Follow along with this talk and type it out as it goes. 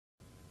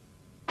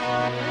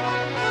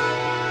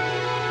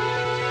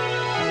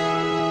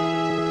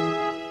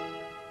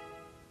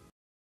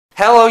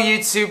Hello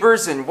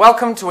YouTubers and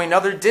welcome to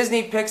another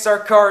Disney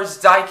Pixar Cars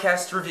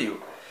diecast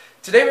review.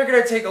 Today we're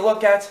going to take a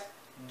look at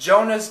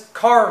Jonas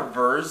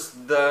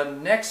Carvers, the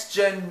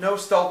Nextgen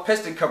Nostall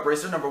Pistoncup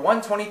racer number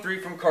 123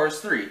 from Cars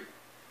 3.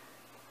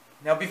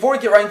 Now before we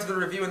get right into the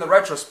review and the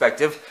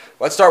retrospective,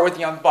 let's start with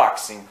the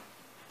unboxing.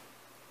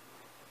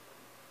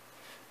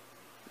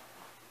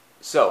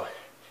 So,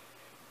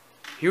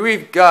 here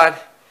we've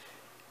got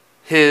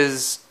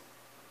his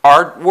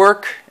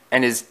artwork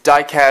and his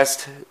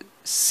diecast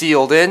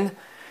sealed in,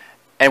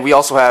 and we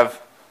also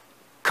have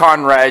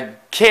Conrad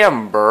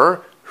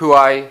Camber, who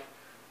I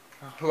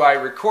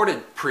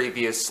recorded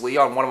previously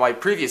on one of my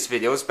previous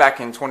videos back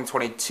in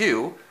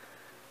 2022,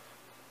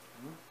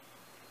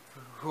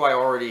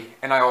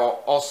 I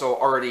also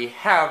already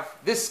have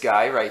this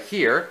guy right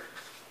here,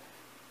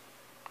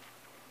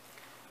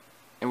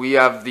 and we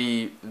have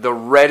the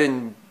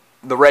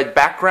red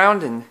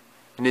background and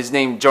his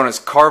name Jonas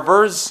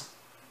Carvers,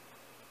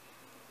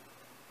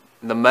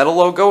 the metal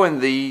logo and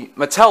the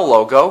Mattel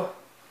logo.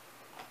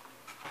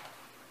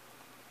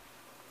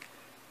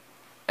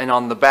 And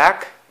on the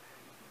back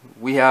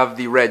we have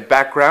the red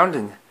background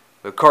and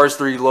the Cars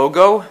 3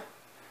 logo.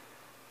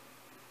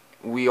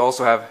 We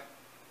also have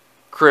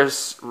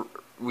Chris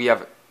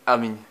Revstopski,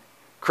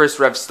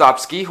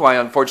 who I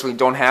unfortunately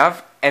don't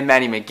have, and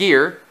Manny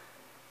McGear,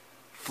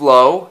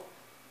 Flo,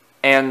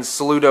 and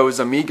Saludos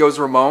Amigos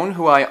Ramon,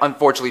 who I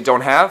unfortunately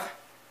don't have,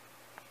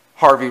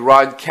 Harvey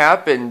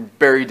Rodcap and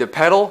Barry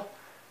DePedal,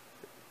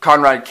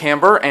 Conrad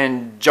Camber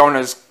and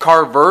Jonas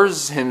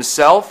Carvers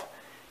himself,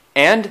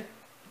 and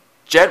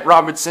Jet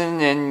Robinson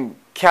and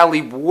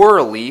Caleb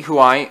Worley, who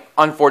I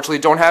unfortunately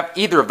don't have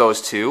either of those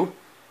two,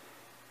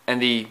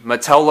 and the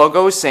Mattel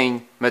logo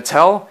saying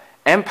Mattel,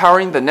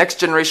 empowering the next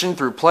generation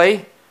through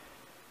play,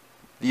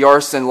 the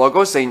RSN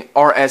logo saying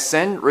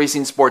RSN,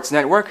 Racing Sports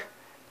Network,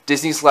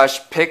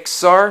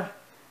 Disney/Pixar,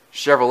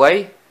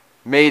 Chevrolet,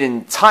 made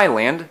in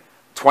Thailand,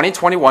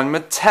 2021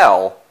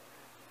 Mattel,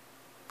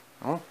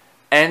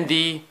 and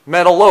the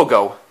metal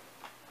logo.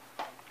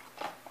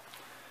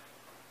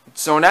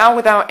 So now,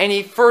 without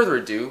any further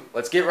ado,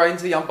 let's get right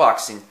into the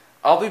unboxing.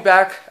 I'll be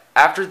back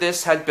after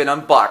this had been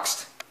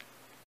unboxed.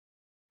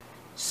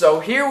 So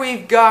here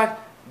we've got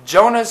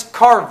Jonas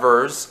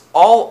Carvers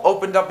all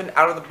opened up and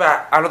out of the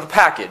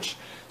package.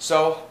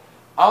 So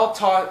I'll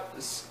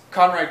toss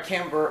Conrad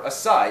Camber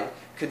aside,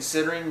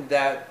 considering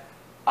that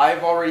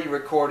I've already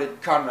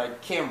recorded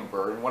Conrad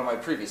Camber in one of my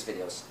previous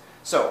videos.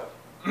 So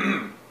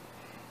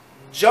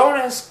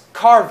Jonas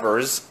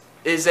Carvers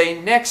is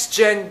a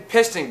next-gen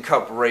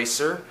Pistoncup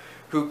racer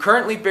who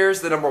currently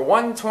bears the number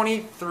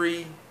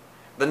 123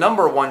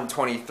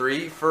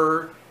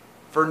 for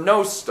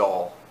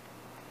Nostall.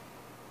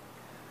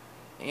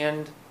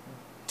 And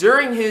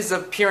during his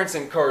appearance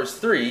in Cars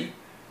 3,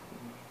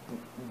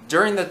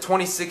 during the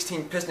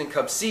 2016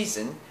 Pistoncup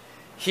season,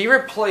 he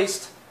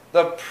replaced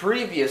the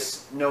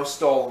previous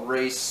Nostall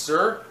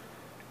racer,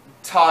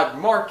 Todd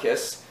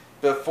Marcus,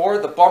 before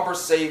the bumper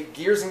save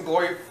Gears and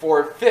Glory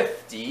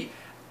 450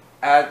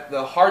 at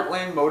the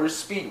Heartland Motor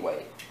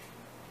Speedway.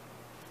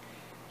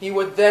 He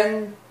would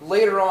then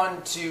later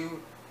on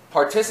to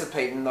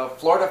participate in the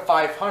Florida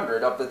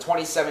 500 of the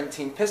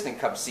 2017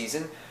 Pistoncup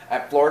season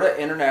at Florida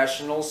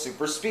International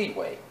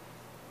Superspeedway.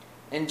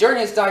 And during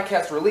his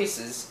diecast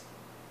releases,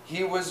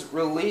 he was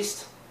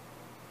released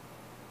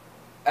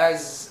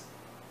as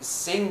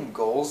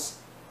singles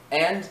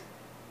and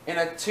in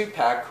a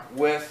 2-pack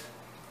with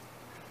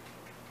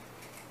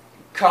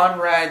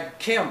Conrad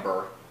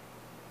Camber.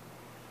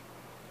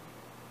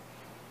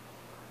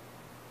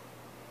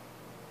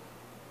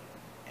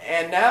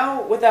 And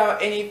now,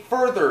 without any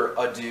further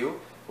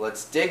ado,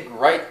 let's dig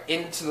right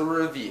into the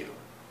review.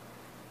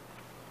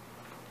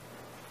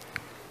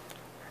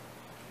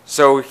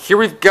 So here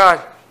we've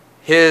got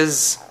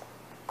his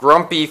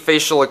grumpy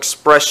facial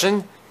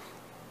expression,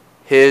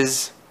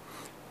 his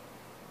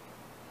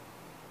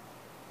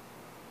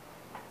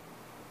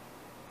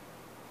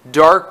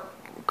dark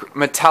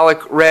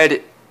metallic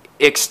red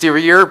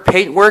exterior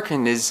paintwork,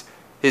 and his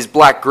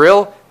black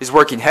grille, his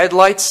working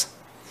headlights.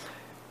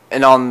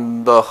 And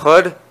on the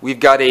hood we've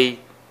got a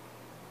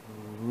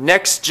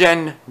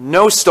next-gen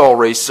Nostall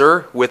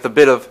racer with a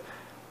bit of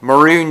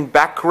maroon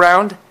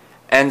background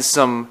and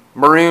some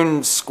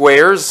maroon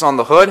squares on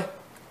the hood.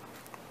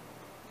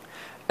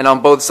 And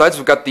on both sides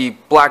we've got the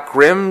black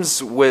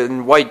rims with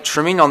white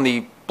trimming on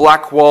the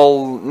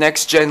Blackwall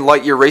Next-Gen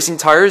Lightyear racing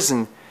tires,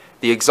 and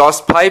the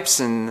exhaust pipes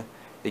and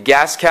the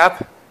gas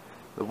cap,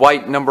 the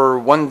white number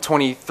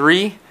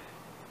 123,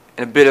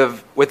 and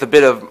with a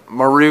bit of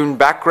maroon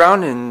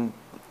background and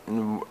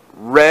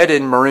red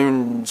and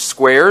maroon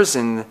squares,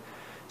 and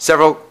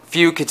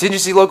few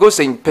contingency logos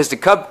saying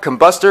Pistoncup,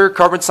 Combustor,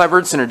 Carbon Sniper,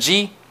 and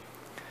Synergy.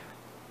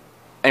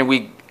 And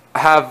we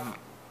have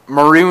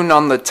maroon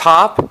on the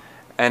top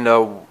and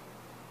a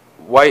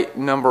white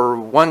number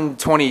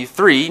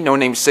 123, no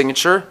name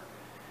signature,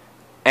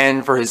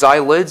 and for his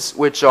eyelids,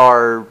 which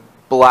are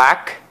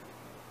black.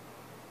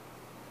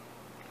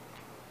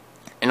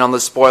 And on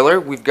the spoiler,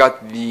 we've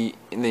got the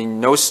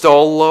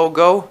Nostall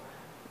logo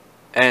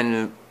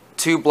and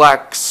 2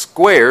 black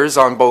squares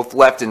on both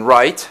left and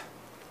right.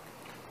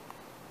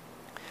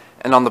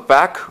 And on the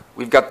back,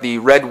 we've got the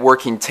red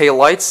working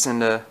taillights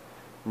and the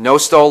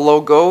Nostall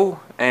logo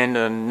and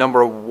a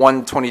number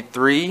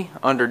 123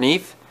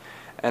 underneath,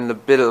 and a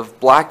bit of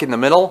black in the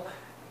middle,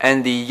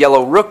 and the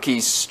yellow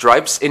rookie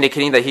stripes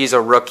indicating that he's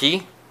a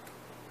rookie.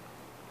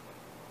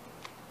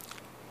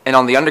 And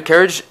on the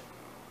undercarriage,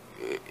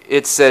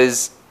 it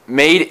says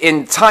Made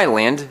in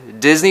Thailand,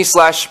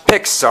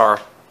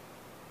 Disney/Pixar.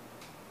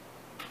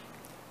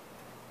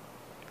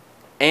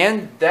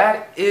 And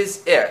that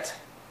is it.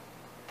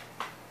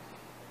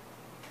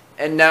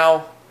 And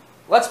now,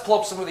 let's pull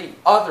up some of the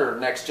other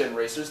Next Gen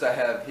racers that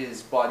have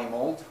his body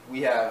mold.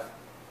 We have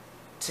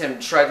Tim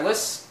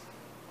Treadless,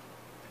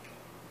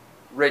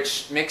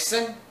 Rich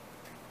Mixon,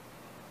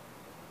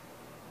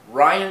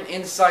 Ryan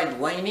Inside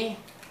Laney,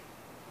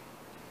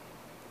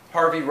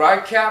 Harvey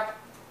Ridecap,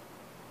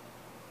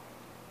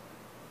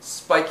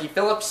 Spiky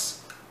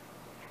Phillips,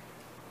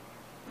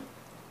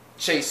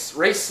 Chase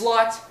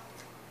Raceslot,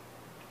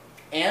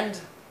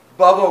 and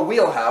Bubba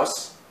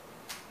Wheelhouse,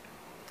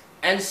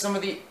 and some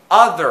of the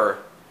other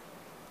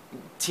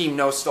Team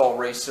Nostall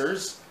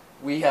racers.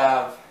 We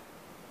have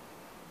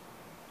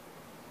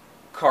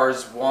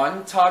Cars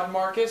 1 Todd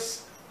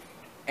Marcus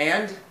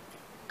and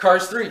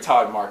Cars 3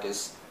 Todd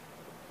Marcus.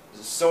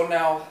 So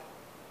now,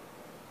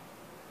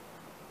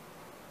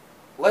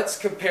 let's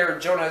compare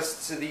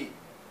Jonas to the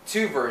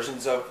 2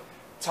 versions of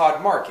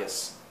Todd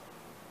Marcus.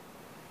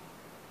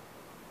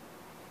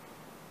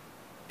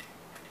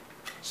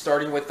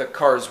 Starting with the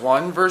Cars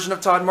 1 version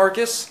of Todd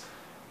Marcus.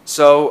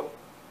 So,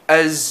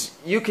 as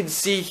you can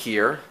see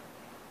here,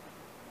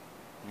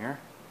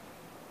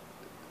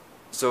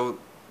 so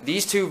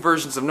these 2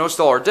 versions of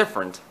Nostall are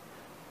different.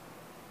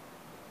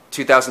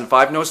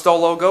 2005 Nostall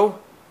logo,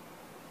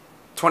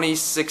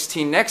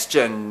 2016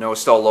 Nextgen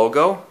Nostall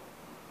logo,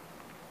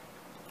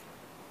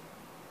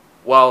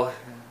 while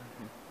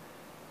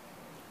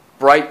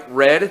bright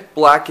red,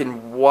 black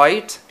and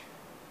white,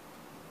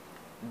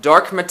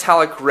 dark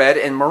metallic red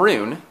and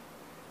maroon.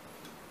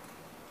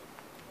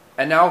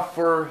 And now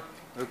for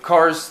the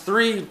Cars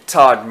 3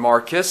 Todd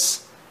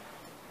Marcus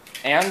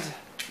and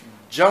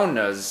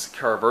Jonas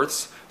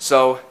Carvers.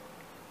 So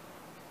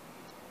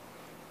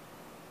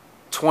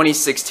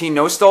 2016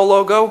 Nostall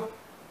logo,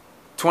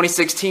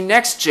 2016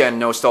 Nextgen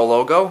Nostall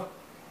logo,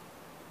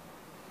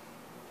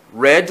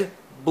 red,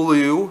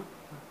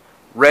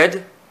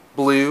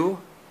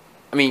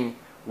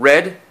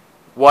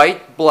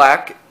 white,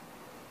 black,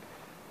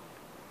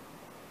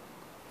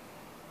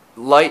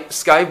 light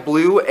sky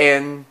blue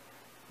and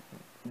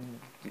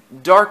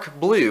dark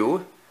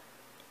blue,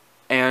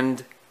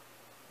 and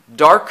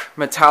dark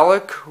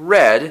metallic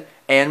red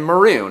and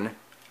maroon.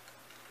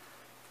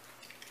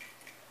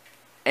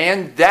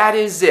 And that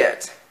is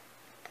it.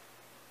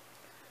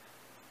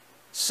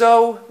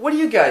 So, what do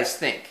you guys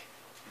think?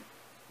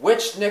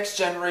 Which Next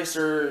Gen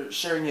racer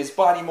sharing his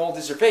body mold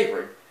is your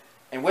favorite?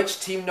 And which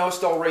Team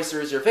Nostall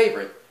racer is your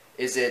favorite?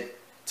 Is it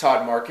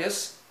Todd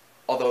Marcus?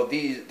 Although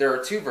there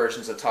are 2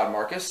 versions of Todd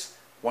Marcus,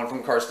 one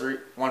from Cars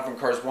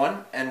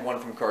 1 and one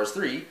from Cars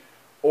 3,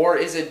 or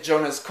is it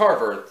Jonas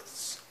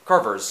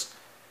Carvers?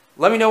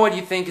 Let me know what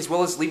you think, as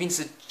well as leaving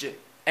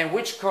and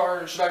which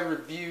car should I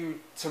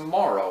review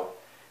tomorrow?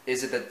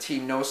 Is it the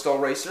Team Nostall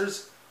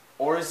racers,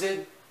 or is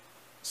it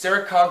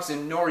Sarah Cox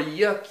and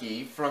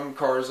Noriyuki from the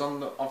Cars on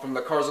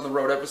the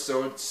Road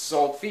episode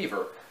Salt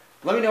Fever?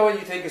 Let me know what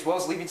you think, as well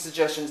as leaving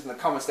suggestions in the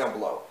comments down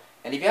below.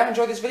 And if you have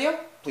enjoyed this video,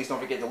 please don't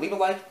forget to leave a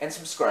like and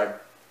subscribe.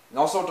 And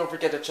also don't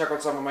forget to check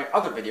out some of my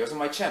other videos on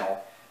my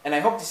channel. And I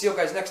hope to see you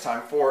guys next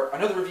time for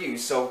another review,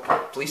 so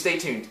please stay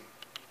tuned.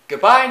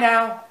 Goodbye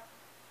now!